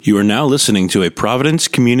You are now listening to a Providence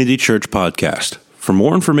Community Church podcast. For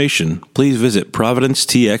more information, please visit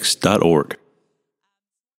providencetx.org. We're going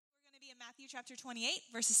to be in Matthew chapter 28,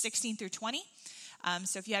 verses 16 through 20.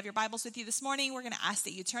 So if you have your Bibles with you this morning, we're going to ask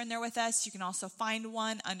that you turn there with us. You can also find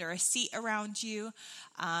one under a seat around you.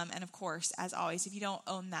 And of course, as always, if you don't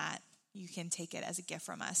own that, you can take it as a gift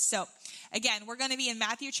from us. So again, we're going to be in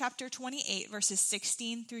Matthew chapter 28, verses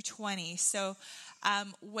 16 through 20. So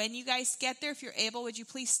when you guys get there, if you're able, would you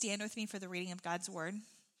please stand with me for the reading of God's word?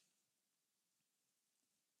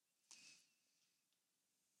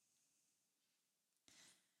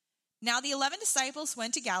 Now the 11 disciples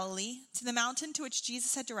went to Galilee, to the mountain to which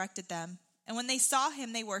Jesus had directed them. And when they saw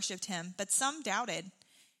him, they worshipped him, but some doubted.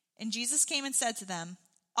 And Jesus came and said to them,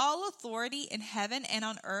 "All authority in heaven and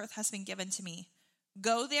on earth has been given to me.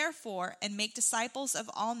 Go therefore and make disciples of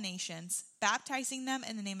all nations, baptizing them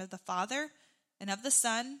in the name of the Father, and of the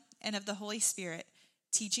Son, and of the Holy Spirit,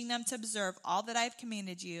 teaching them to observe all that I have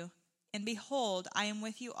commanded you. And behold, I am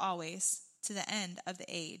with you always, to the end of the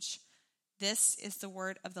age." This is the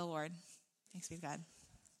word of the Lord. Thanks be to God.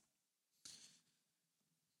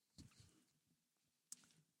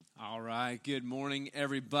 All right, good morning,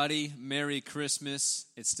 everybody. Merry Christmas.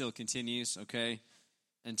 It still continues, okay,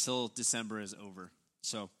 until December is over.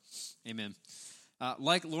 So, amen.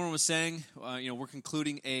 Like Lauren was saying, we're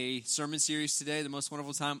concluding a sermon series today, the most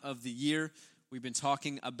wonderful time of the year. We've been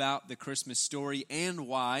talking about the Christmas story and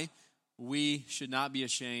why we should not be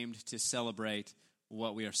ashamed to celebrate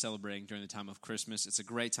what we are celebrating during the time of Christmas. It's a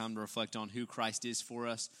great time to reflect on who Christ is for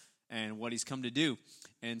us and what he's come to do.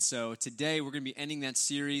 And so today we're going to be ending that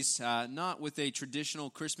series, not with a traditional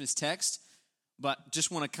Christmas text, but just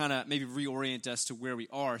want to kind of maybe reorient us to where we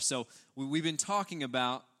are. So we've been talking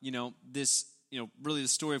about, this, really the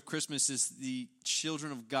story of Christmas is the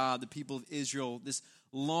children of God, the people of Israel, this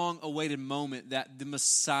long-awaited moment that the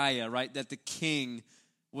Messiah, right, that the King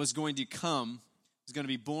was going to come, was going to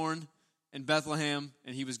be born in Bethlehem,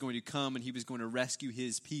 and he was going to come, and he was going to rescue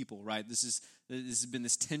his people, right? This has been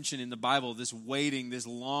this tension in the Bible, this waiting, this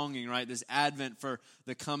longing, right? This advent for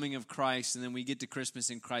the coming of Christ, and then we get to Christmas,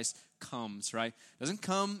 and Christ comes, right? Doesn't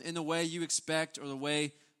come in the way you expect or the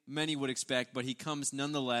way many would expect, but he comes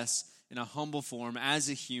nonetheless in a humble form as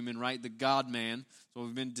a human, right? The God-man, that's what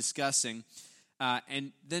we've been discussing.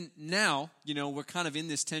 And then now, we're kind of in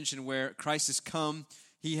this tension where Christ has come.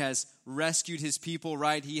 He has rescued his people,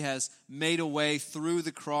 right? He has made a way through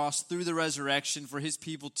the cross, through the resurrection for his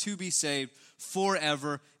people to be saved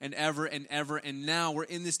forever and ever and ever. And now we're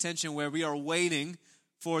in this tension where we are waiting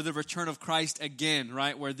for the return of Christ again,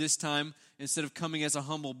 right? Where this time, instead of coming as a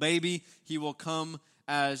humble baby, he will come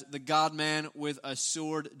as the God-man with a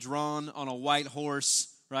sword drawn on a white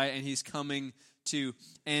horse, right? And he's coming to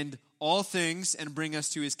end all things and bring us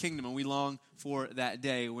to his kingdom. And we long for that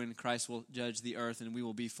day when Christ will judge the earth and we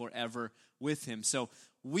will be forever with him. So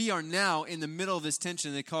we are now in the middle of this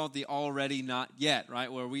tension. They call it the already not yet,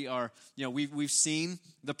 right? Where we are, we've seen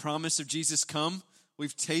the promise of Jesus come.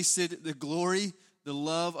 We've tasted the glory, the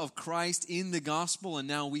love of Christ in the gospel. And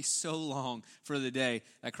now we so long for the day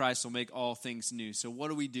that Christ will make all things new. So what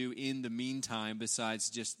do we do in the meantime besides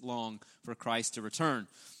just long for Christ to return?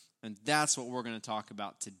 And that's what we're going to talk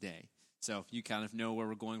about today. So you kind of know where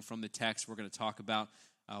we're going from the text. We're going to talk about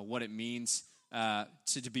what it means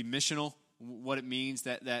to be missional, what it means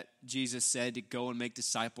that Jesus said to go and make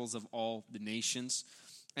disciples of all the nations.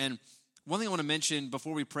 And one thing I want to mention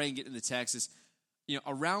before we pray and get into the text is,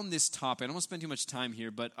 around this topic, I don't want to spend too much time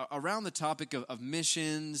here, but around the topic of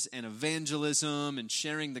missions and evangelism and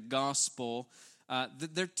sharing the gospel,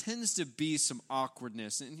 there tends to be some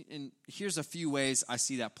awkwardness, and here's a few ways I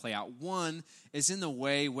see that play out. One is in the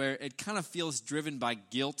way where it kind of feels driven by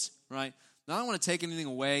guilt, right? Now, I don't want to take anything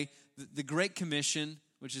away. The Great Commission,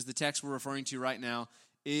 which is the text we're referring to right now,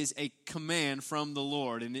 is a command from the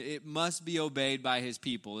Lord, and it must be obeyed by his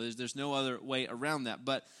people. There's no other way around that,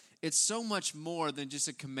 but it's so much more than just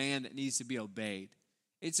a command that needs to be obeyed.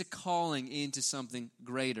 It's a calling into something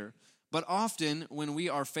greater. But often when we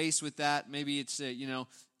are faced with that, maybe it's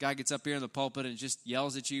guy gets up here in the pulpit and just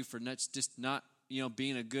yells at you for not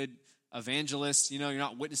being a good evangelist. You're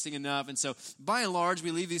not witnessing enough. And so by and large,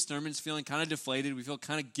 we leave these sermons feeling kind of deflated. We feel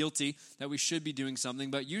kind of guilty that we should be doing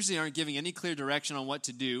something, but usually aren't giving any clear direction on what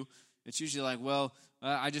to do. It's usually like,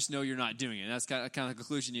 I just know you're not doing it. That's kind of the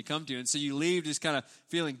conclusion you come to. And so you leave just kind of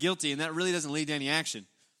feeling guilty, and that really doesn't lead to any action.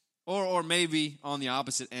 Or maybe on the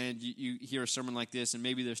opposite end, you hear a sermon like this, and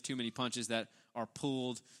maybe there's too many punches that are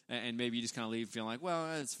pulled, and maybe you just kind of leave feeling like,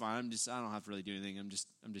 well, it's fine. I don't have to really do anything. I'm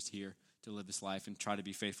just here to live this life and try to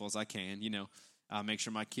be faithful as I can, make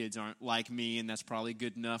sure my kids aren't like me, and that's probably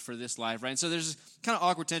good enough for this life, right? And so there's this kind of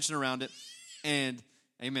awkward tension around it, and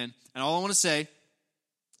amen. And all I want to say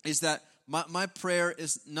is that my prayer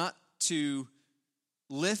is not to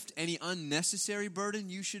lift any unnecessary burden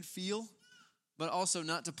you should feel, but also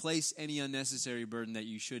not to place any unnecessary burden that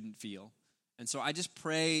you shouldn't feel. And so I just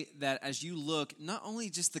pray that as you look, not only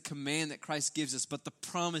just the command that Christ gives us, but the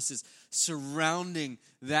promises surrounding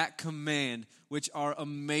that command, which are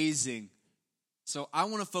amazing. So I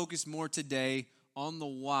want to focus more today on the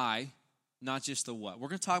why, not just the what. We're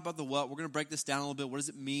going to talk about the what. We're going to break this down a little bit. What does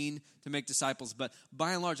it mean to make disciples? But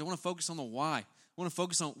by and large, I want to focus on the why. I want to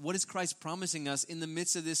focus on what is Christ promising us in the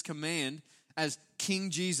midst of this command as King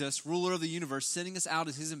Jesus, ruler of the universe, sending us out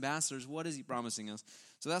as his ambassadors. What is he promising us?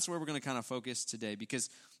 So that's where we're going to kind of focus today, because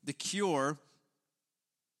the cure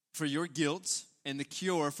for your guilt and the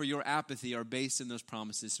cure for your apathy are based in those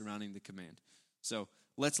promises surrounding the command. So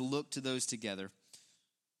let's look to those together.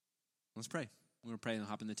 Let's pray. We're going to pray and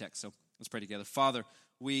hop in the text. So let's pray together. Father,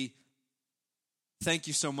 we thank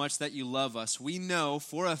you so much that you love us. We know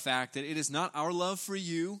for a fact that it is not our love for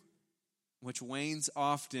you, which wanes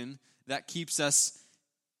often, that keeps us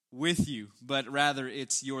with you, but rather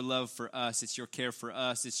it's your love for us, it's your care for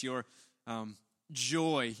us, it's your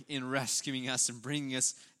joy in rescuing us and bringing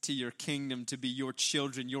us to your kingdom, to be your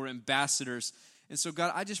children, your ambassadors. And so,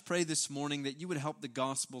 God, I just pray this morning that you would help the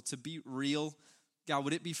gospel to be real. God,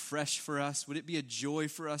 would it be fresh for us? Would it be a joy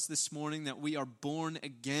for us this morning that we are born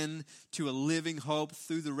again to a living hope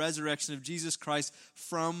through the resurrection of Jesus Christ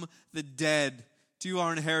from the dead to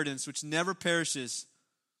our inheritance, which never perishes?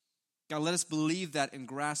 God, let us believe that and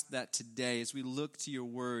grasp that today as we look to your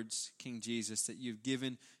words, King Jesus, that you've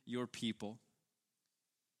given your people.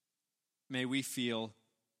 May we feel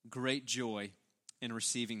great joy in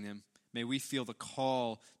receiving them. May we feel the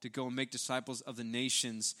call to go and make disciples of the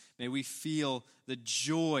nations. May we feel the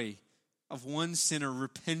joy of one sinner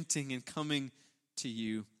repenting and coming to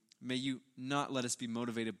you. May you not let us be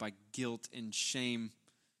motivated by guilt and shame.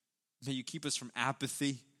 May you keep us from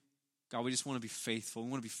apathy. God, we just want to be faithful. We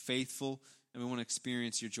want to be faithful, and we want to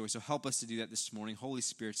experience your joy. So help us to do that this morning. Holy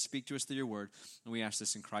Spirit, speak to us through your word, and we ask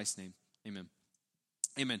this in Christ's name. Amen.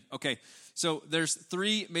 Amen. Okay, so there's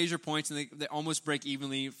three major points, and they almost break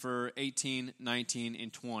evenly for 18, 19,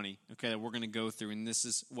 and 20, okay, that we're going to go through, and this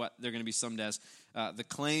is what they're going to be summed as. The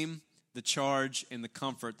claim, the charge, and the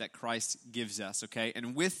comfort that Christ gives us, okay?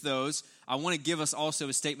 And with those, I want to give us also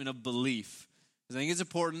a statement of belief. I think it's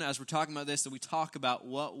important as we're talking about this that we talk about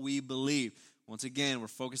what we believe. Once again, we're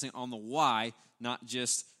focusing on the why, not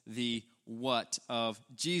just the what of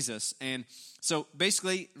Jesus. And so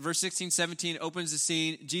basically, verse 16, 17 opens the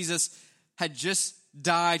scene. Jesus had just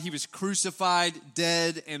died. He was crucified,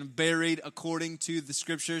 dead, and buried according to the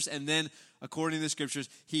scriptures. And then, according to the scriptures,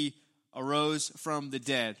 he arose from the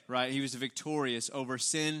dead, right? He was victorious over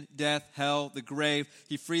sin, death, hell, the grave.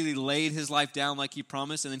 He freely laid his life down like he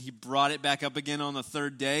promised, and then he brought it back up again on the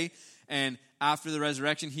third day. And after the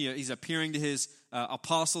resurrection, he's appearing to his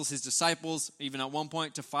apostles, his disciples, even at one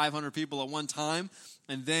point to 500 people at one time.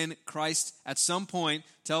 And then Christ, at some point,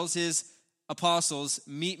 tells his apostles,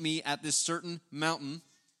 meet me at this certain mountain.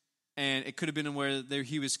 And it could have been where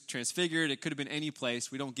he was transfigured. It could have been any place.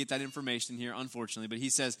 We don't get that information here, unfortunately. But he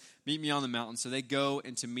says, meet me on the mountain. So they go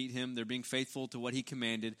and to meet him. They're being faithful to what he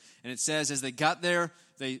commanded. And it says, as they got there,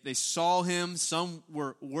 they saw him. Some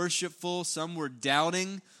were worshipful. Some were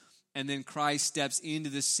doubting. And then Christ steps into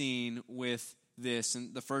the scene with this.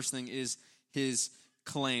 And the first thing is his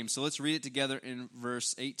claim. So let's read it together in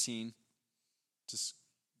verse 18.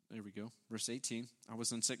 There we go. Verse 18. I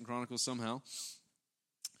was in 2 Chronicles somehow.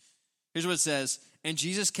 Here's what it says. And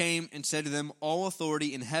Jesus came and said to them, all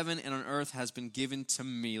authority in heaven and on earth has been given to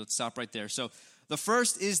me. Let's stop right there. So the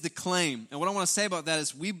first is the claim. And what I want to say about that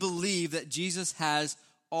is we believe that Jesus has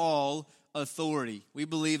all authority. We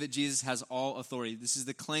believe that Jesus has all authority. This is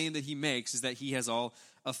the claim that he makes, is that he has all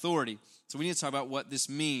authority. So we need to talk about what this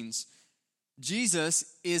means. Jesus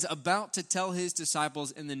is about to tell his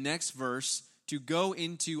disciples in the next verse to go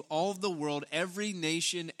into all of the world, every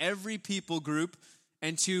nation, every people group,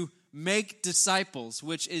 and to make disciples,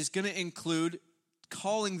 which is going to include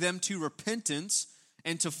calling them to repentance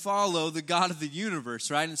and to follow the God of the universe,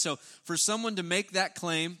 right? And so for someone to make that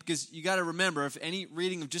claim, because you got to remember, if any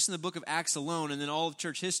reading of just in the book of Acts alone and then all of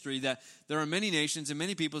church history, that there are many nations and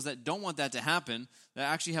many peoples that don't want that to happen, that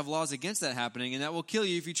actually have laws against that happening, and that will kill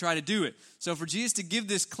you if you try to do it. So for Jesus to give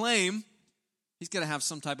this claim, he's got to have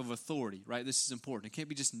some type of authority, right? This is important. It can't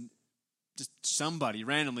be just somebody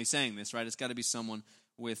randomly saying this, right? It's got to be someone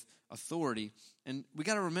with authority. And we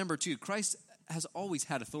got to remember too, Christ has always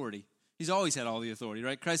had authority. He's always had all the authority,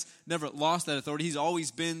 right? Christ never lost that authority. He's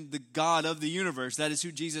always been the God of the universe. That is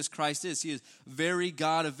who Jesus Christ is. He is very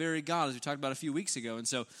God of very God, as we talked about a few weeks ago. And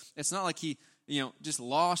so it's not like he, just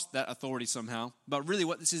lost that authority somehow. But really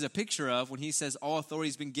what this is a picture of when he says all authority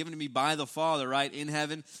has been given to me by the Father, right, in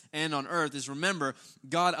heaven and on earth, is remember,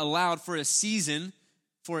 God allowed for a season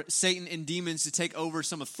for Satan and demons to take over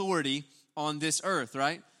some authority on this earth,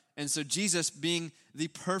 right? And so Jesus, being the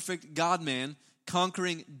perfect God-man,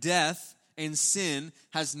 conquering death and sin,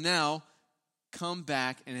 has now come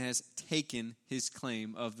back and has taken his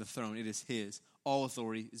claim of the throne. It is his. All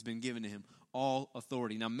authority has been given to him. All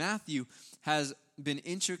authority. Now, Matthew has been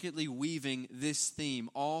intricately weaving this theme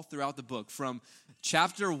all throughout the book. From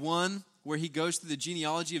chapter 1, where he goes through the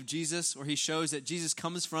genealogy of Jesus, where he shows that Jesus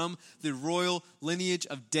comes from the royal lineage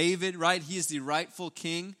of David, right? He is the rightful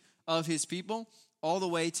king of his people, all the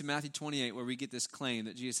way to Matthew 28, where we get this claim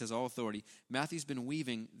that Jesus has all authority. Matthew's been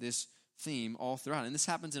weaving this theme all throughout. And this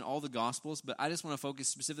happens in all the Gospels, but I just want to focus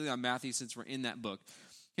specifically on Matthew since we're in that book.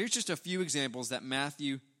 Here's just a few examples that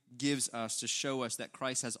Matthew gives us to show us that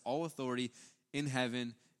Christ has all authority in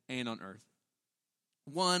heaven and on earth.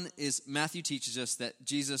 One is Matthew teaches us that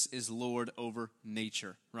Jesus is Lord over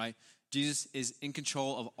nature, right? Jesus is in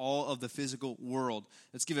control of all of the physical world.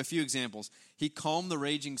 Let's give a few examples. He calmed the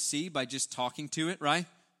raging sea by just talking to it, right?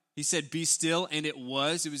 He said, "Be still," and it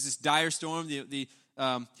was. It was this dire storm.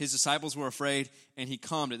 His disciples were afraid, and he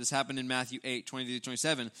calmed it. This happened in Matthew 8,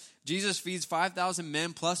 23-27. Jesus feeds 5,000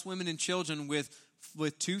 men plus women and children with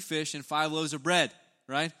 2 fish and 5 loaves of bread,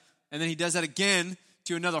 right? And then he does that again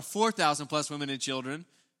to another 4,000 plus women and children.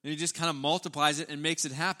 And he just kind of multiplies it and makes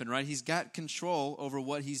it happen, right? He's got control over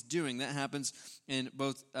what he's doing. That happens in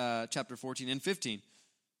both chapter 14 and 15.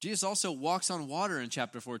 Jesus also walks on water in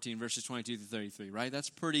chapter 14, verses 22-33, right? That's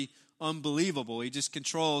pretty unbelievable. He just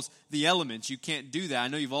controls the elements. You can't do that. I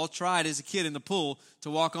know you've all tried as a kid in the pool to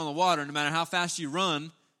walk on the water. No matter how fast you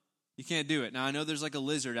run, you can't do it. Now, I know there's like a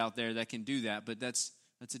lizard out there that can do that, but that's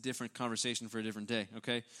a different conversation for a different day,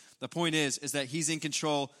 okay? The point is that he's in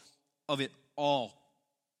control of it all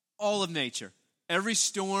of nature. Every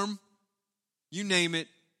storm, you name it,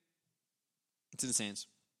 it's in his hands.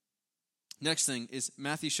 Next thing is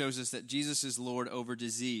Matthew shows us that Jesus is Lord over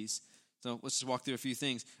disease. So let's just walk through a few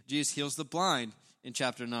things. Jesus heals the blind in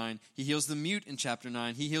chapter 9. He heals the mute in chapter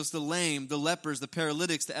 9. He heals the lame, the lepers, the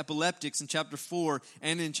paralytics, the epileptics in chapter 4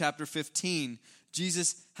 and in chapter 15.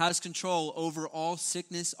 Jesus has control over all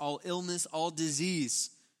sickness, all illness, all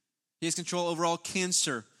disease. He has control over all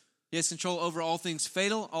cancer. He has control over all things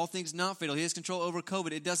fatal, all things not fatal. He has control over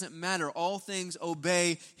COVID. It doesn't matter. All things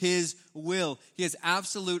obey his will. He has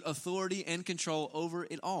absolute authority and control over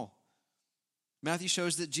it all. Matthew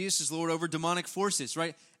shows that Jesus is Lord over demonic forces,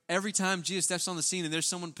 right? Every time Jesus steps on the scene and there's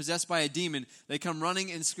someone possessed by a demon, they come running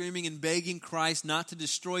and screaming and begging Christ not to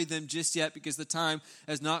destroy them just yet because the time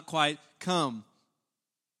has not quite come.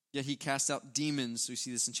 Yet he casts out demons. We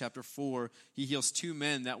see this in chapter 4. He heals 2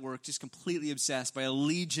 men that were just completely obsessed by a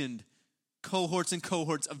legion, cohorts and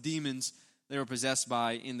cohorts of demons they were possessed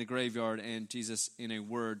by in the graveyard. And Jesus, in a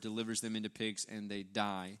word, delivers them into pigs and they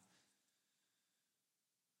die.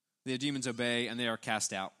 The demons obey and they are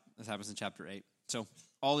cast out. This happens in chapter 8. So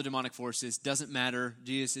all the demonic forces, doesn't matter.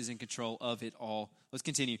 Jesus is in control of it all. Let's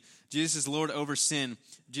continue. Jesus is Lord over sin.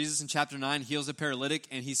 Jesus in chapter 9 heals a paralytic,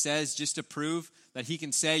 and he says, just to prove that he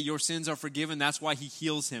can say your sins are forgiven, that's why he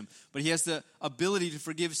heals him. But he has the ability to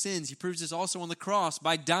forgive sins. He proves this also on the cross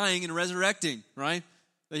by dying and resurrecting, right?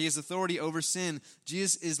 That he has authority over sin.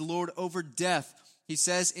 Jesus is Lord over death. He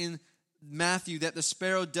says in Matthew that the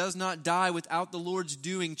sparrow does not die without the Lord's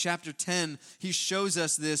doing. Chapter 10, he shows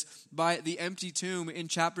us this by the empty tomb in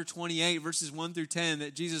chapter 28, verses 1-10,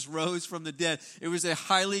 that Jesus rose from the dead. It was a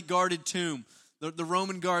highly guarded tomb. The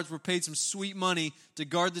Roman guards were paid some sweet money to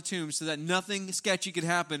guard the tomb so that nothing sketchy could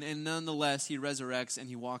happen, and nonetheless, he resurrects and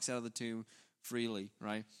he walks out of the tomb freely,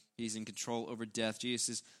 right? He's in control over death. Jesus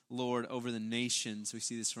is Lord over the nations. We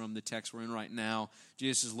see this from the text we're in right now.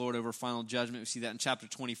 Jesus is Lord over final judgment. We see that in chapter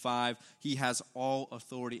 25. He has all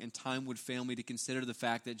authority, and time would fail me to consider the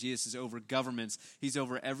fact that Jesus is over governments. He's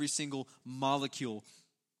over every single molecule,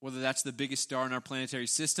 whether that's the biggest star in our planetary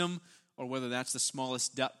system or whether that's the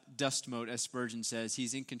smallest dust mote, as Spurgeon says.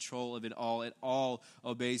 He's in control of it all. It all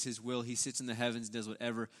obeys his will. He sits in the heavens, does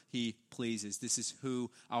whatever he pleases. This is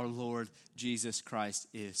who our Lord Jesus Christ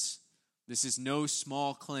is. This is no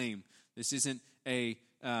small claim. This isn't a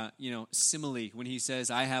simile when he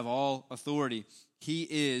says, I have all authority. He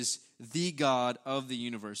is the God of the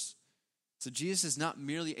universe. So Jesus is not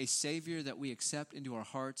merely a Savior that we accept into our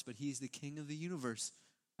hearts, but he's the King of the universe.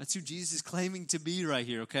 That's who Jesus is claiming to be right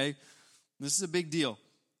here, okay? This is a big deal.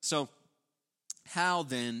 So how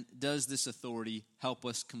then does this authority help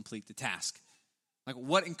us complete the task? Like,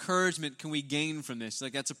 what encouragement can we gain from this?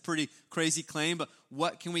 Like, that's a pretty crazy claim, but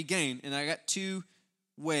what can we gain? And I got two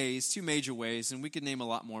major ways, and we could name a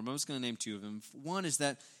lot more, but I'm just going to name two of them. One is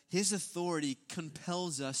that his authority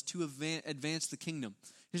compels us to advance the kingdom.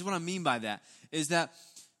 Here's what I mean by that, is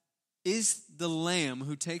the Lamb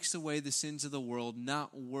who takes away the sins of the world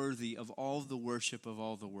not worthy of all the worship of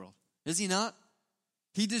all the world? Is he not?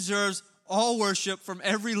 He deserves all worship from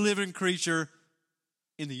every living creature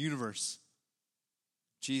in the universe.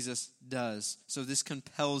 Jesus does. So this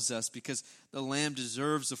compels us because the Lamb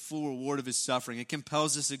deserves the full reward of his suffering. It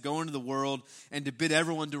compels us to go into the world and to bid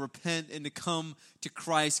everyone to repent and to come to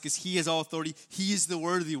Christ because he has all authority. He is the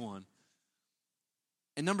worthy one.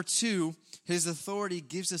 And number two, his authority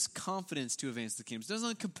gives us confidence to advance the kingdom. It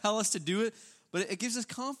doesn't compel us to do it, but it gives us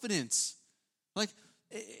confidence. Like,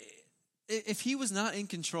 if he was not in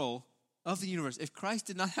control of the universe, if Christ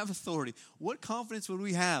did not have authority, what confidence would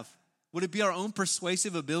we have? Would it be our own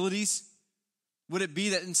persuasive abilities? Would it be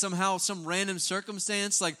that in some random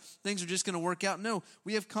circumstance, like things are just going to work out? No,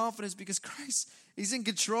 we have confidence because Christ, he's in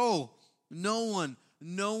control. No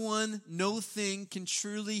thing can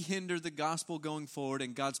truly hinder the gospel going forward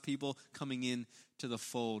and God's people coming in to the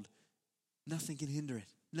fold. Nothing can hinder it.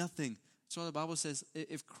 Nothing. That's why the Bible says,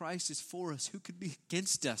 if Christ is for us, who could be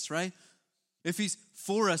against us, right? If he's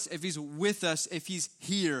for us, if he's with us, if he's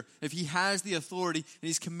here, if he has the authority and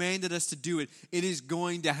he's commanded us to do it, it is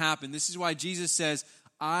going to happen. This is why Jesus says,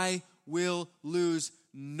 I will lose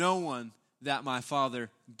no one that my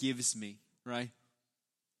Father gives me, right?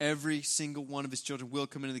 Every single one of his children will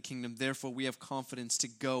come into the kingdom. Therefore, we have confidence to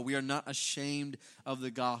go. We are not ashamed of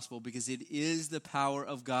the gospel because it is the power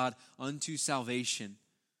of God unto salvation.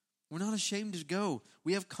 We're not ashamed to go.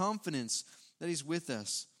 We have confidence that he's with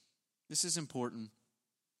us. This is important.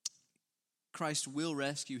 Christ will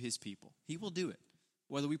rescue his people. He will do it.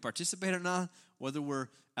 Whether we participate or not, whether we're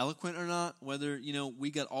eloquent or not, whether,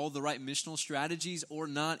 we got all the right missional strategies or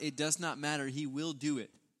not, it does not matter. He will do it.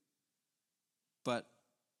 But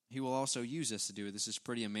he will also use us to do it. This is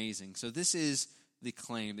pretty amazing. So this is the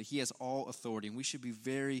claim that he has all authority, and we should be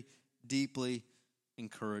very deeply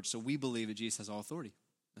encouraged. So we believe that Jesus has all authority.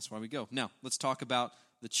 That's why we go. Now, let's talk about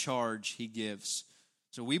the charge he gives.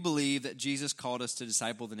 So we believe that Jesus called us to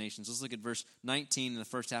disciple the nations. Let's look at verse 19 in the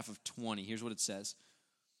first half of 20. Here's what it says.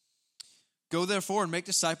 Go therefore and make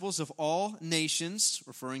disciples of all nations,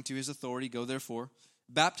 referring to his authority, go therefore,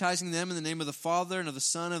 baptizing them in the name of the Father and of the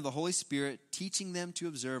Son and of the Holy Spirit, teaching them to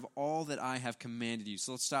observe all that I have commanded you.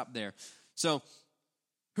 So let's stop there. So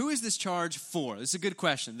who is this charge for? This is a good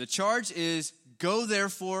question. The charge is, go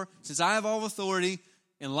therefore, since I have all authority.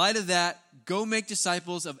 In light of that, go make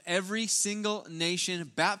disciples of every single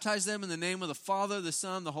nation, baptize them in the name of the Father, the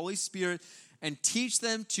Son, the Holy Spirit, and teach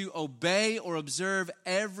them to obey or observe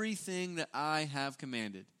everything that I have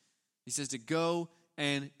commanded. He says to go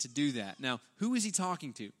and to do that. Now, who is he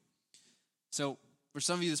talking to? So, for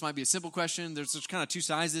some of you, this might be a simple question. There's kind of two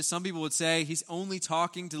sides to this. Some people would say he's only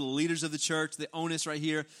talking to the leaders of the church. The onus right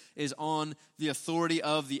here is on the authority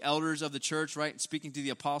of the elders of the church, right? Speaking to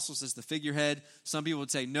the apostles as the figurehead. Some people would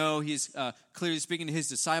say, no, he's clearly speaking to his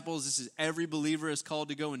disciples. This is every believer is called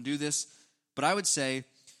to go and do this. But I would say,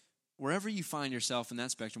 wherever you find yourself in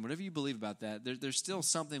that spectrum, whatever you believe about that, there's still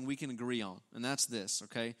something we can agree on. And that's this,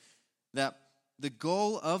 okay? That the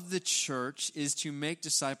goal of the church is to make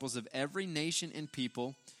disciples of every nation and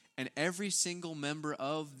people, and every single member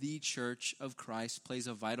of the church of Christ plays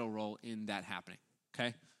a vital role in that happening,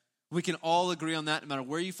 okay? We can all agree on that no matter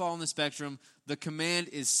where you fall on the spectrum. The command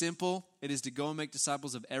is simple. It is to go and make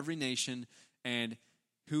disciples of every nation, and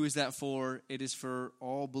who is that for? It is for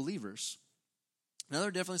all believers. Now, there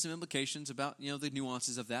are definitely some implications about, the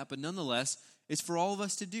nuances of that, but nonetheless, it's for all of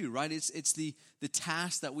us to do, right? It's the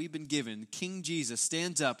task that we've been given. King Jesus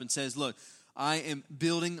stands up and says, look, I am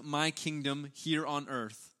building my kingdom here on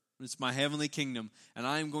earth. It's my heavenly kingdom, and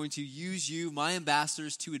I am going to use you, my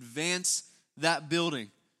ambassadors, to advance that building.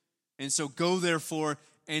 And so go, therefore,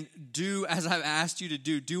 and do as I've asked you to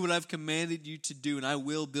do. Do what I've commanded you to do, and I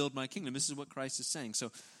will build my kingdom. This is what Christ is saying. So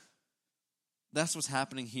that's what's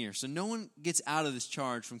happening here. So no one gets out of this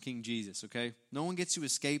charge from King Jesus, okay? No one gets to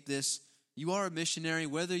escape this. You are a missionary,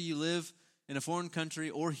 whether you live in a foreign country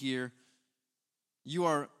or here. You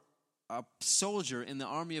are a soldier in the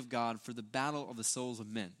army of God for the battle of the souls of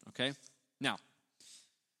men, okay? Now,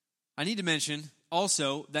 I need to mention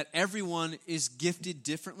also that everyone is gifted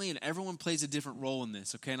differently and everyone plays a different role in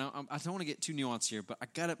this, okay? Now, I don't want to get too nuanced here, but I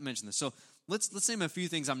got to mention this. So let's name a few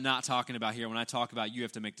things I'm not talking about here when I talk about you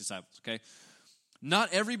have to make disciples, okay?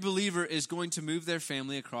 Not every believer is going to move their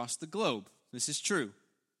family across the globe. This is true.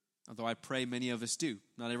 Although I pray many of us do.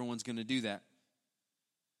 Not everyone's going to do that.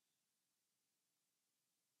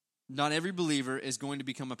 Not every believer is going to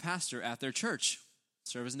become a pastor at their church,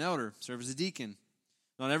 serve as an elder, serve as a deacon.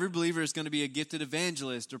 Not every believer is going to be a gifted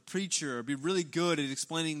evangelist or preacher or be really good at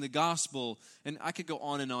explaining the gospel. And I could go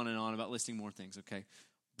on and on and on about listing more things, okay?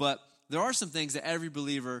 But there are some things that every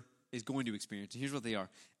believer is going to experience. And here's what they are.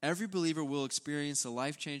 Every believer will experience the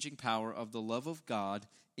life-changing power of the love of God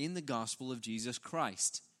in the gospel of Jesus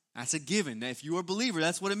Christ. That's a given. Now, if you are a believer,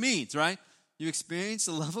 that's what it means, right? You experience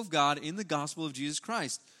the love of God in the gospel of Jesus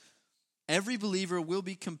Christ. Every believer will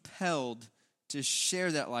be compelled to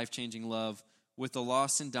share that life-changing love with the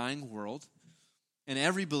lost and dying world, and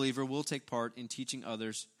every believer will take part in teaching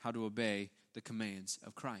others how to obey the commands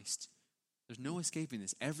of Christ. There's no escaping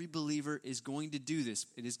this. Every believer is going to do this.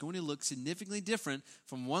 It is going to look significantly different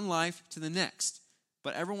from one life to the next,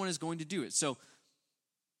 but everyone is going to do it. So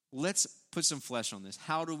let's put some flesh on this.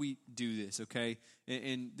 How do we do this, okay?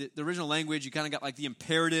 In the original language, you kind of got like the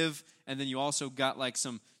imperative, and then you also got like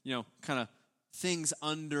some, kind of things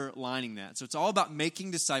underlining that. So it's all about making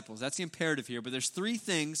disciples. That's the imperative here. But there's three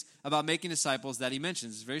things about making disciples that he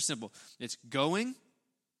mentions. It's very simple. It's going,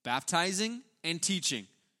 baptizing, and teaching.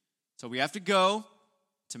 So we have to go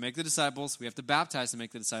to make the disciples, we have to baptize to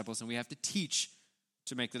make the disciples, and we have to teach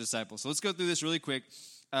to make the disciples. So let's go through this really quick.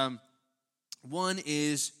 One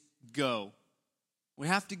is go. We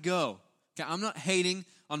have to go. Okay, I'm not hating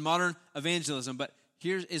on modern evangelism, but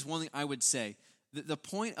here is one thing I would say. The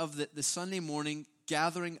point of the Sunday morning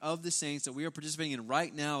gathering of the saints that we are participating in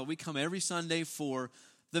right now, that we come every Sunday for,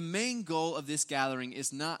 the main goal of this gathering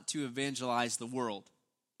is not to evangelize the world.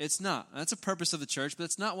 It's not. That's a purpose of the church, but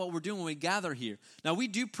it's not what we're doing when we gather here. Now, we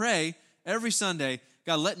do pray every Sunday,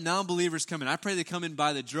 God, let non-believers come in. I pray they come in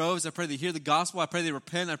by the droves. I pray they hear the gospel. I pray they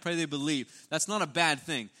repent. I pray they believe. That's not a bad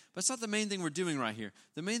thing. But it's not the main thing we're doing right here.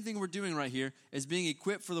 The main thing we're doing right here is being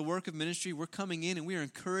equipped for the work of ministry. We're coming in and we are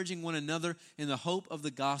encouraging one another in the hope of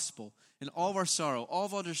the gospel. In all of our sorrow, all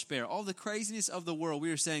of our despair, all the craziness of the world,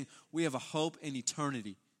 we are saying we have a hope in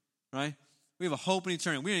eternity, right? We have a hope in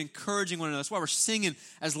eternity. We are encouraging one another. That's why we're singing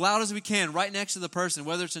as loud as we can right next to the person,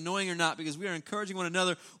 whether it's annoying or not, because we are encouraging one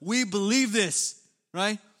another. We believe this,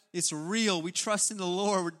 right? It's real. We trust in the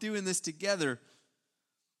Lord. We're doing this together.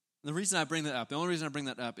 The reason I bring that up, the only reason I bring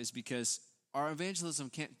that up is because our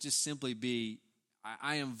evangelism can't just simply be,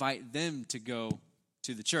 I invite them to go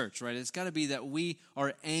to the church, right? It's got to be that we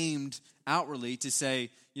are aimed outwardly to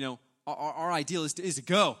say, our ideal is to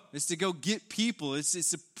go. It's to go get people. It's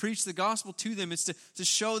to preach the gospel to them. It's to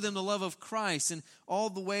show them the love of Christ and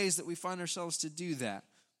all the ways that we find ourselves to do that.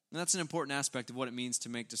 And that's an important aspect of what it means to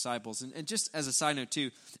make disciples. And just as a side note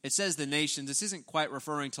too, it says the nations. This isn't quite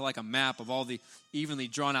referring to like a map of all the evenly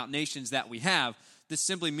drawn out nations that we have. This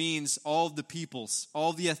simply means all the peoples,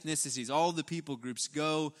 all the ethnicities, all the people groups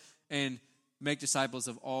go and make disciples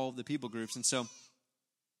of all the people groups. And so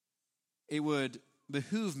it would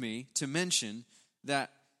behoove me to mention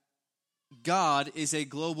that God is a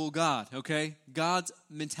global God, okay? God's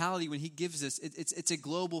mentality when he gives us, it's a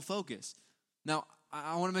global focus. Now,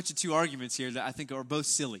 I want to mention two arguments here that I think are both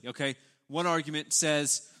silly, okay? One argument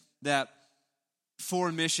says that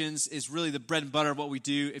foreign missions is really the bread and butter of what we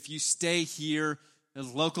do. If you stay here, a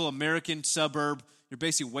local American suburb, you're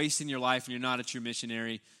basically wasting your life and you're not a true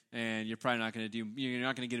missionary, and you're probably not going to you're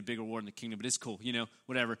not going to get a big reward in the kingdom, but it's cool,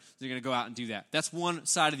 whatever. So you're going to go out and do that. That's one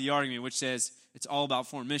side of the argument, which says it's all about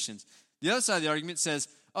foreign missions. The other side of the argument says,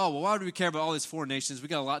 oh, well, why do we care about all these foreign nations? We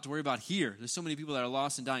got a lot to worry about here. There's so many people that are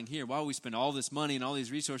lost and dying here. Why would we spend all this money and all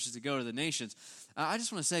these resources to go to the nations? I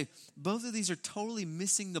just want to say, both of these are totally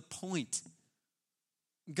missing the point.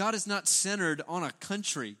 God is not centered on a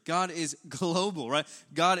country. God is global, right?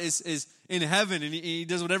 God is in heaven, and he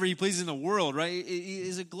does whatever he pleases in the world, right? He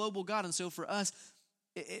is a global God, and so for us,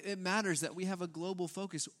 it matters that we have a global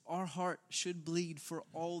focus. Our heart should bleed for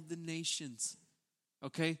all the nations,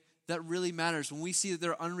 okay? That really matters. When we see that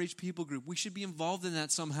there are unreached people group, we should be involved in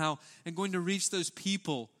that somehow and going to reach those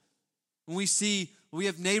people. When we see we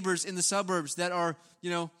have neighbors in the suburbs that are,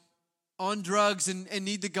 on drugs and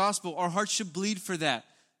need the gospel, our hearts should bleed for that.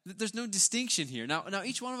 There's no distinction here. Now,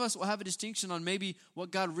 each one of us will have a distinction on maybe what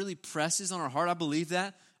God really presses on our heart. I believe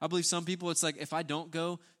that. I believe some people, it's like, if I don't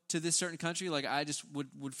go to this certain country, like I just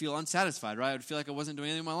would feel unsatisfied, right? I would feel like I wasn't doing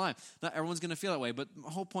anything in my life. Not everyone's going to feel that way, but my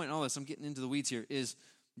whole point in all this, I'm getting into the weeds here, is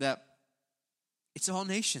that it's all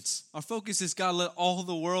nations. Our focus is, God, let all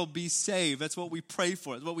the world be saved. That's what we pray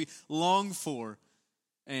for. That's what we long for.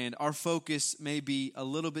 And our focus may be a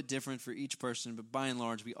little bit different for each person, but by and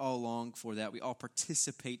large, we all long for that. We all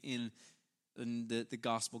participate in and the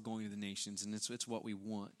gospel going to the nations, and it's what we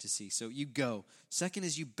want to see. So you go. Second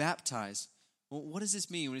is you baptize. Well, what does this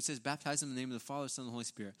mean when it says baptize in the name of the Father, Son, and the Holy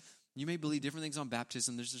Spirit? You may believe different things on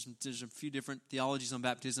baptism. There's a few different theologies on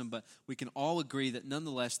baptism, but we can all agree that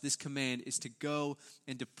nonetheless, this command is to go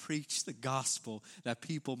and to preach the gospel that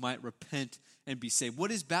people might repent and be saved. What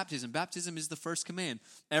is baptism? Baptism is the first command.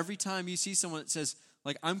 Every time you see someone that says,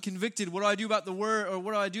 like, I'm convicted, what do I do about the word, or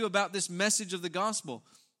what do I do about this message of the gospel?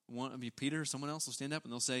 Peter or someone else will stand up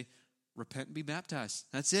and they'll say, repent and be baptized.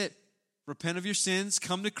 That's it. Repent of your sins,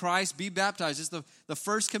 come to Christ, be baptized. It's the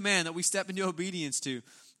first command that we step into obedience to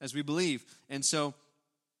as we believe. And so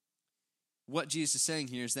what Jesus is saying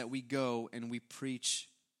here is that we go and we preach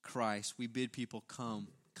Christ. We bid people come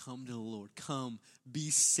to the Lord. Come, be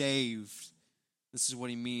saved. This is what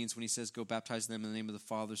he means when he says go baptize them in the name of the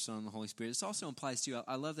Father, Son, and the Holy Spirit. This also implies too,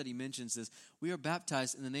 I love that he mentions this. We are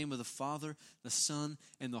baptized in the name of the Father, the Son,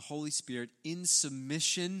 and the Holy Spirit in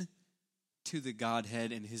submission to the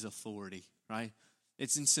Godhead and his authority, right?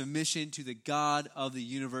 It's in submission to the God of the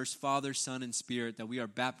universe, Father, Son, and Spirit, that we are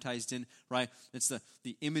baptized in, right? It's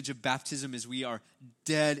the image of baptism is we are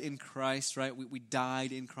dead in Christ, right? We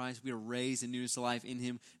died in Christ. We are raised in newness of life in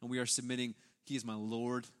him, and we are submitting. He is my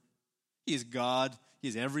Lord. He is God. He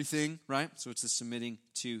is everything, right? So it's the submitting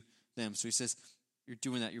to them. So he says, you're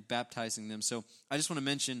doing that. You're baptizing them. So I just want to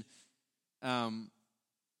mention,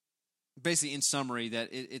 basically in summary, that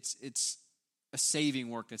it's a saving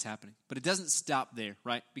work that's happening. But it doesn't stop there,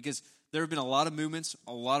 right? Because there have been a lot of movements,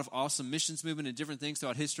 a lot of awesome missions movement and different things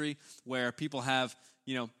throughout history where people have,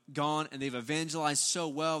 gone and they've evangelized so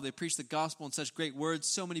well. They preach the gospel in such great words.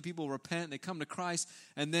 So many people repent. They come to Christ.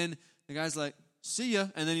 And then the guy's like, see ya.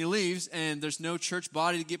 And then he leaves, and there's no church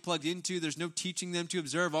body to get plugged into. There's no teaching them to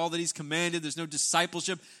observe all that he's commanded. There's no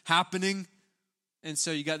discipleship happening. And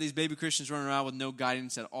so you got these baby Christians running around with no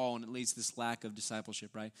guidance at all, and it leads to this lack of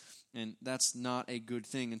discipleship, right? And that's not a good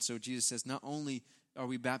thing. And so Jesus says, not only are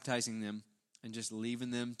we baptizing them and just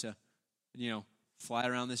leaving them to, fly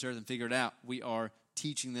around this earth and figure it out, we are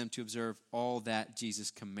teaching them to observe all that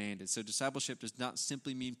Jesus commanded. So discipleship does not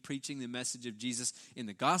simply mean preaching the message of Jesus in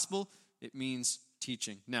the gospel. It means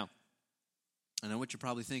teaching. Now, I know what you're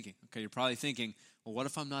probably thinking. Okay, you're probably thinking, well, what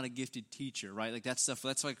if I'm not a gifted teacher, right? Like that's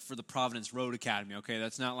like for the Providence Road Academy, okay?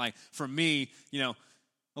 That's not like, for me,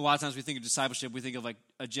 a lot of times we think of discipleship, we think of like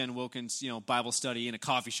a Jen Wilkins, Bible study in a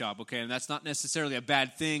coffee shop, okay? And that's not necessarily a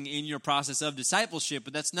bad thing in your process of discipleship,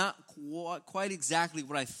 but that's not quite exactly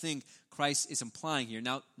what I think Christ is implying here.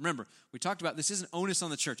 Now, remember, we talked about this isn't onus on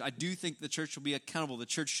the church. I do think the church will be accountable. The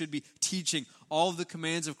church should be teaching all of the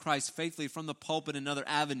commands of Christ faithfully from the pulpit and other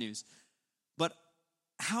avenues. But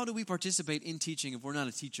how do we participate in teaching if we're not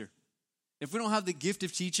a teacher? If we don't have the gift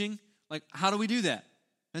of teaching, like how do we do that?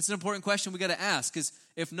 That's an important question we got to ask, because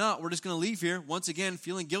if not, we're just going to leave here, once again,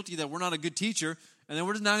 feeling guilty that we're not a good teacher, and then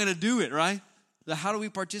we're just not going to do it, right? So how do we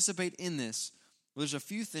participate in this? Well, there's a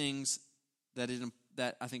few things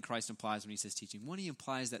that I think Christ implies when he says teaching. One, he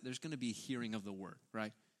implies that there's going to be hearing of the word,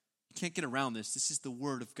 right? You can't get around this. This is the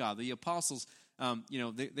word of God. The apostles,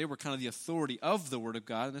 they were kind of the authority of the word of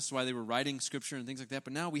God, and this is why they were writing scripture and things like that.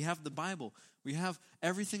 But now we have the Bible. We have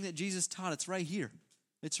everything that Jesus taught. It's right here.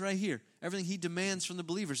 It's right here. Everything he demands from the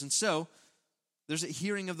believers. And so, there's a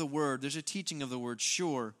hearing of the word. There's a teaching of the word,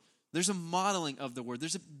 sure. There's a modeling of the word.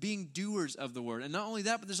 There's a being doers of the word. And not only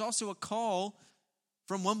that, but there's also a call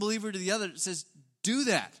from one believer to the other that says, do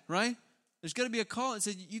that, right? There's got to be a call that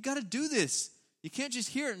says, you got to do this. You can't just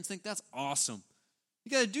hear it and think, that's awesome.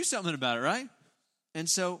 You got to do something about it, right? And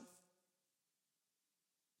so,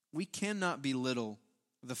 we cannot belittle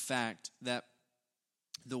the fact that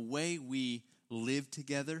the way we live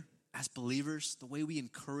together as believers, the way we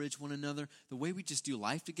encourage one another, the way we just do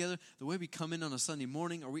life together, the way we come in on a Sunday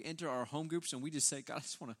morning or we enter our home groups and we just say, God, I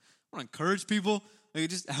just want to encourage people. Like,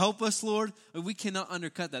 just help us, Lord. Like, we cannot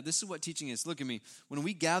undercut that. This is what teaching is. Look at me. When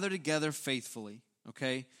we gather together faithfully,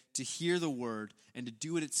 okay, to hear the word and to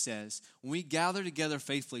do what it says, when we gather together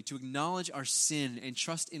faithfully to acknowledge our sin and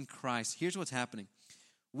trust in Christ, here's what's happening.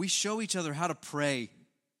 We show each other how to pray.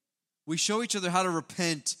 We show each other how to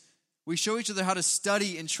repent. We show each other how to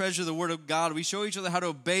study and treasure the word of God. We show each other how to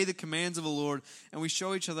obey the commands of the Lord. And we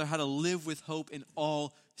show each other how to live with hope in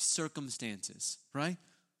all circumstances, right?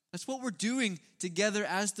 That's what we're doing together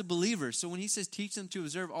as the believers. So when he says teach them to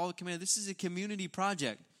observe all the commands, this is a community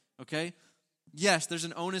project, okay? Yes, there's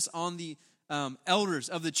an onus on the elders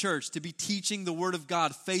of the church to be teaching the word of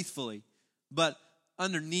God faithfully. But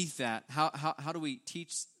underneath that, how do we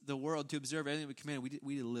teach the world to observe everything we command?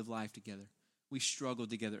 We need to live life together. We struggle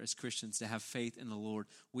together as Christians to have faith in the Lord.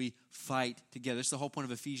 We fight together. That's the whole point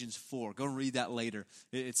of Ephesians 4. Go and read that later.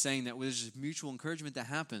 It's saying that there's this mutual encouragement that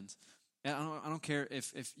happens. And I don't care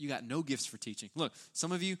if you got no gifts for teaching. Look,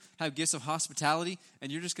 some of you have gifts of hospitality,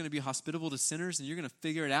 and you're just going to be hospitable to sinners, and you're going to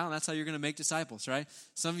figure it out, and that's how you're going to make disciples, right?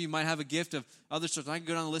 Some of you might have a gift of other sorts. I can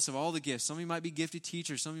go down the list of all the gifts. Some of you might be gifted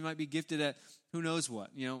teachers. Some of you might be gifted at who knows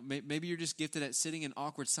what. Maybe you're just gifted at sitting in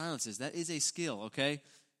awkward silences. That is a skill, okay?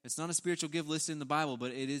 It's not a spiritual gift listed in the Bible,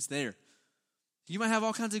 but it is there. You might have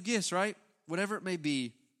all kinds of gifts, right? Whatever it may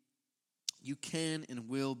be, you can and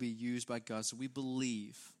will be used by God. So we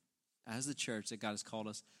believe as the church that God has called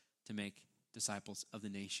us to make disciples of the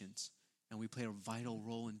nations. And we play a vital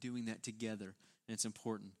role in doing that together. And it's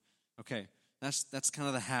important. Okay, that's kind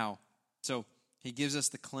of the how. So he gives us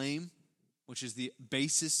the claim, which is the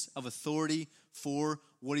basis of authority for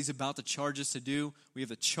what he's about to charge us to do. We have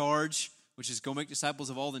the charge, which is go make disciples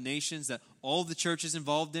of all the nations that all of the church is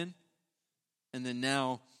involved in. And then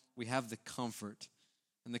now we have the comfort.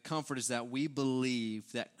 And the comfort is that we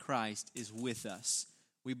believe that Christ is with us.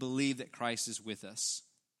 We believe that Christ is with us.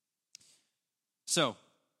 So,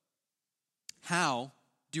 how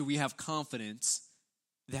do we have confidence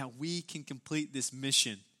that we can complete this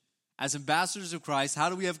mission? As ambassadors of Christ, how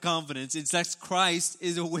do we have confidence? It's that Christ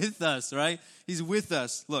is with us, right? He's with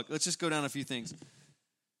us. Look, let's just go down a few things.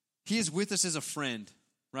 He is with us as a friend,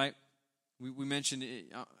 right? We mentioned,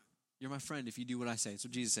 you're my friend if you do what I say. That's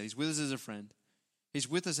what Jesus said. He's with us as a friend. He's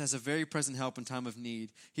with us as a very present help in time of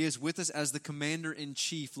need. He is with us as the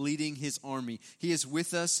commander-in-chief leading his army. He is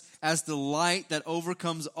with us as the light that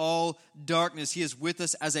overcomes all darkness. He is with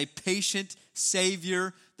us as a patient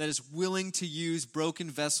Savior that is willing to use broken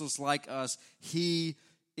vessels like us. He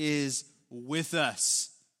is with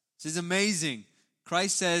us. This is amazing.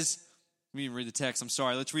 Christ says, let me read the text. I'm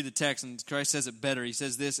sorry. Let's read the text. And Christ says it better. He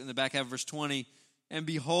says this in the back half of verse 20. And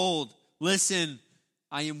behold, listen,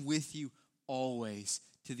 I am with you always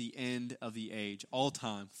to the end of the age, all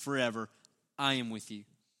time, forever, I am with you.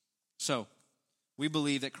 So, we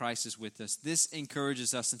believe that Christ is with us. This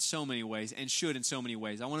encourages us in so many ways and should in so many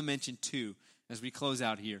ways. I want to mention two as we close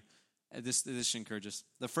out here. This should encourage us.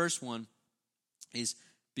 The first one is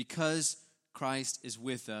because Christ is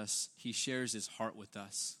with us, he shares his heart with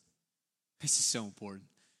us. This is so important,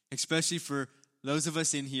 especially for those of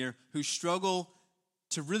us in here who struggle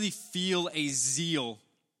to really feel a zeal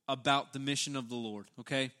about the mission of the Lord,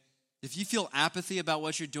 okay? If you feel apathy about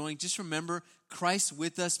what you're doing, just remember Christ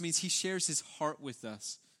with us means he shares his heart with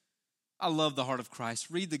us. I love the heart of Christ.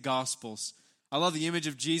 Read the Gospels. I love the image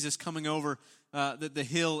of Jesus coming over the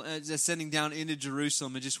hill, ascending down into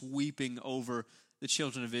Jerusalem and just weeping over the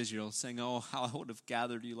children of Israel, saying, oh, how I would have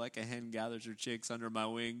gathered you like a hen gathers her chicks under my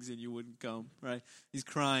wings and you wouldn't come, right? He's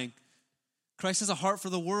crying. Christ has a heart for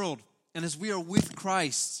the world. And as we are with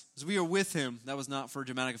Christ, as we are with him, that was not for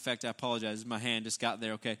dramatic effect, I apologize. My hand just got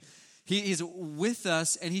there, okay. He is with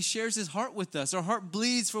us and he shares his heart with us. Our heart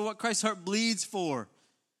bleeds for what Christ's heart bleeds for.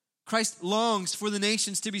 Christ longs for the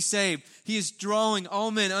nations to be saved. He is drawing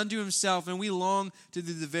all men unto himself, and we long to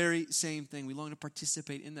do the very same thing. We long to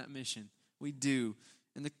participate in that mission. We do.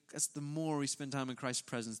 And that's the more we spend time in Christ's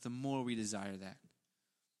presence, the more we desire that.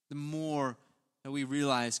 The more that we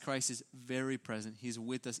realize Christ is very present. He's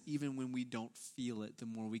with us even when we don't feel it, the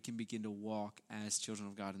more we can begin to walk as children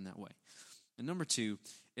of God in that way. And number two,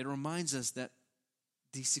 it reminds us that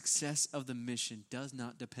the success of the mission does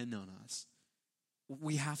not depend on us.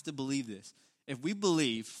 We have to believe this. If we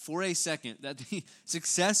believe for a second that the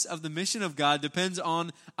success of the mission of God depends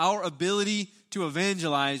on our ability to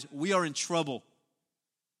evangelize, we are in trouble.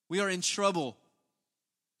 We are in trouble.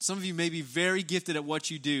 Some of you may be very gifted at what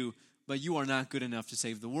you do, but you are not good enough to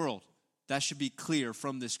save the world. That should be clear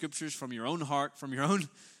from the scriptures, from your own heart, from your own,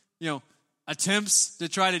 attempts to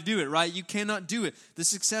try to do it, right? You cannot do it. The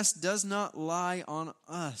success does not lie on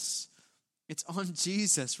us. It's on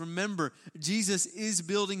Jesus. Remember, Jesus is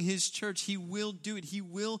building his church. He will do it. He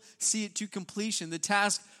will see it to completion. The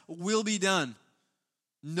task will be done.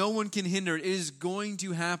 No one can hinder it. It is going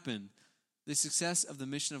to happen. The success of the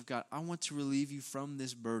mission of God. I want to relieve you from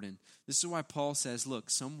this burden. This is why Paul says, look,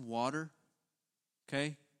 some water,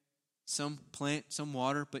 okay? Some plant, some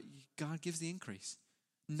water, but God gives the increase.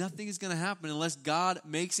 Nothing is going to happen unless God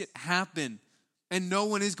makes it happen. And no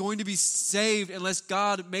one is going to be saved unless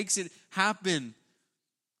God makes it happen.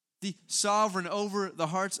 The sovereign over the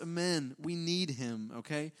hearts of men. We need him,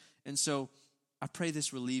 okay? And so I pray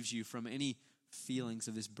this relieves you from any feelings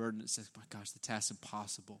of this burden that says, my gosh, the task's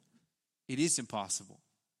impossible. It is impossible.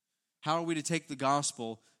 How are we to take the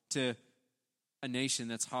gospel to a nation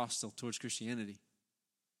that's hostile towards Christianity?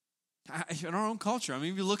 In our own culture, if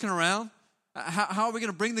you're looking around, How are we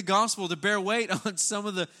going to bring the gospel to bear weight on some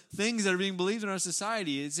of the things that are being believed in our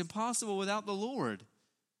society? It's impossible without the Lord.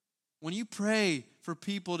 When you pray for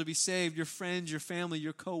people to be saved, your friends, your family,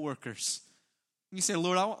 your coworkers, and you say,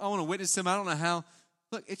 Lord, I want to witness them. I don't know how.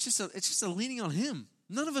 Look, it's just a leaning on him.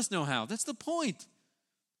 None of us know how. That's the point.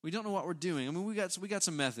 We don't know what we're doing. I mean, we got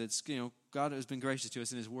some methods. God has been gracious to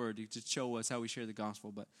us in his word to show us how we share the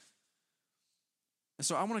gospel. And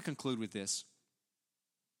so I want to conclude with this.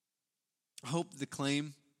 I hope the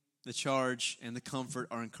claim, the charge, and the comfort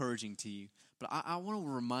are encouraging to you. But I want to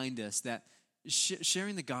remind us that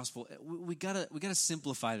sharing the gospel, we gotta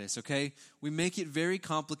simplify this, okay? We make it very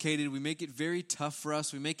complicated. We make it very tough for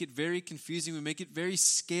us. We make it very confusing. We make it very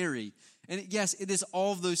scary. And yes, it is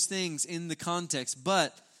all of those things in the context.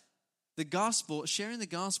 But the gospel, sharing the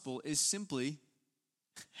gospel, is simply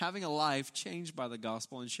having a life changed by the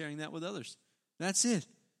gospel and sharing that with others. That's it.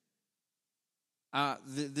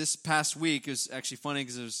 This past week is actually funny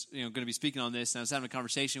because I was going to be speaking on this, and I was having a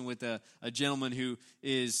conversation with a gentleman who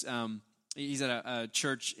is he's at a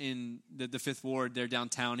church in the Fifth Ward there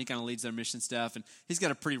downtown. He kind of leads their mission stuff, and he's got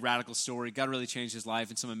a pretty radical story. God really changed his life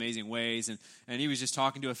in some amazing ways, and he was just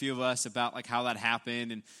talking to a few of us about like how that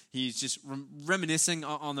happened, and he's just reminiscing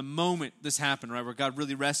on the moment this happened, right, where God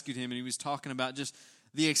really rescued him, and he was talking about just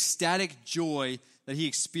the ecstatic joy that he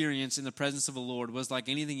experienced in the presence of the Lord was like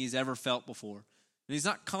anything he's ever felt before. And he's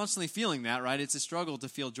not constantly feeling that, right? It's a struggle to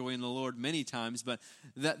feel joy in the Lord many times, but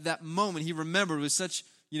that moment he remembered with such,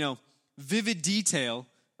 vivid detail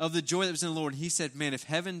of the joy that was in the Lord. And he said, man, if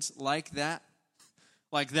heaven's like that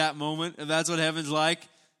moment, if that's what heaven's like,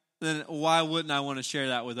 then why wouldn't I want to share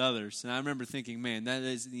that with others? And I remember thinking, man, that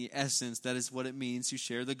is the essence. That is what it means to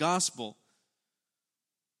share the gospel.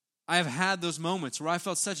 I have had those moments where I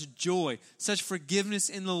felt such joy, such forgiveness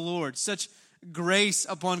in the Lord, such grace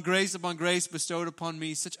upon grace bestowed upon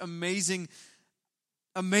me, such amazing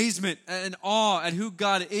amazement and awe at who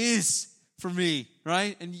God is for me,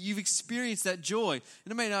 right? And you've experienced that joy.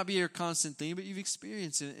 And it may not be your constant theme, but you've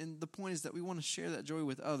experienced it. And the point is that we want to share that joy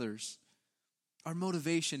with others. Our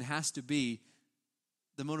motivation has to be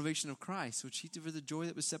the motivation of Christ, which he did for the joy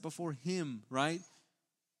that was set before him, right?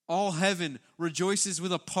 All heaven rejoices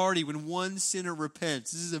with a party when one sinner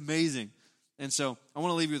repents. This is amazing. And so I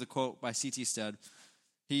want to leave you with a quote by C.T. Studd.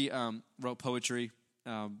 He wrote poetry.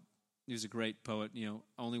 He was a great poet.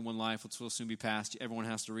 Only one life will soon be passed. Everyone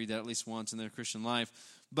has to read that at least once in their Christian life.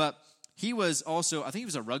 But he was also, I think he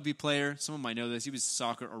was a rugby player. Someone might know this. He was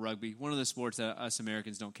soccer or rugby, one of the sports that us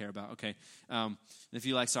Americans don't care about. Okay, if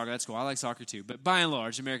you like soccer, that's cool. I like soccer too. But by and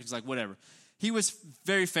large, Americans like whatever. He was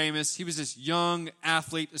very famous. He was this young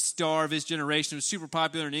athlete, a star of his generation. Was super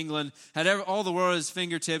popular in England. Had all the world at his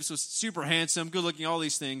fingertips. Was super handsome, good looking, all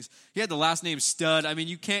these things. He had the last name Stud. I mean,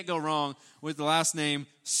 you can't go wrong with the last name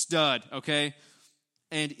Stud, okay?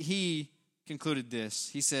 And he concluded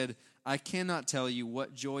this. He said, I cannot tell you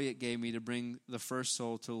what joy it gave me to bring the first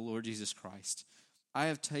soul to the Lord Jesus Christ. I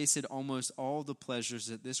have tasted almost all the pleasures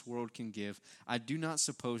that this world can give. I do not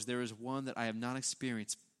suppose there is one that I have not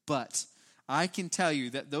experienced, but I can tell you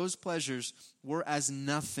that those pleasures were as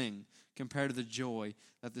nothing compared to the joy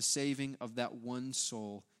that the saving of that one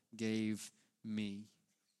soul gave me.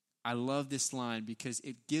 I love this line because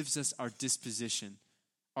it gives us our disposition.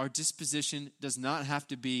 Our disposition does not have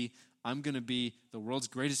to be, I'm going to be the world's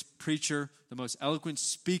greatest preacher, the most eloquent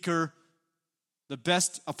speaker, the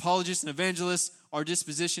best apologist and evangelist. Our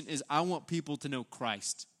disposition is, I want people to know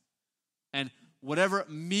Christ. And whatever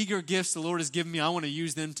meager gifts the Lord has given me, I want to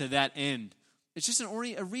use them to that end. It's just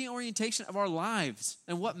a reorientation of our lives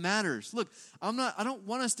and what matters. Look, I don't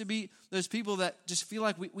want us to be those people that just feel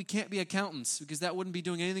like we can't be accountants because that wouldn't be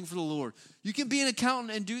doing anything for the Lord. You can be an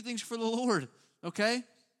accountant and do things for the Lord, okay?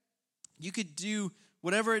 You could do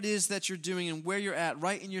whatever it is that you're doing and where you're at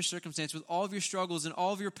right in your circumstance with all of your struggles and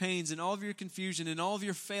all of your pains and all of your confusion and all of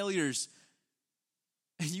your failures.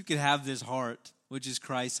 And you could have this heart, which is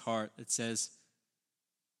Christ's heart, that says,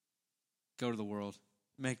 go to the world,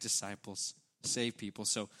 make disciples, save people.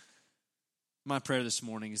 So my prayer this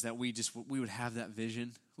morning is that we would have that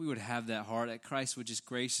vision. We would have that heart, that Christ would just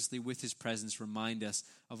graciously, with his presence, remind us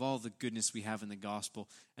of all the goodness we have in the gospel,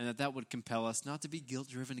 and that would compel us not to be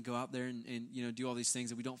guilt-driven to go out there and do all these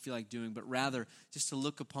things that we don't feel like doing, but rather just to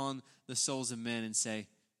look upon the souls of men and say,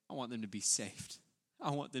 I want them to be saved.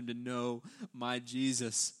 I want them to know my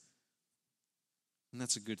Jesus. And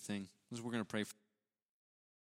that's a good thing. We're going to pray for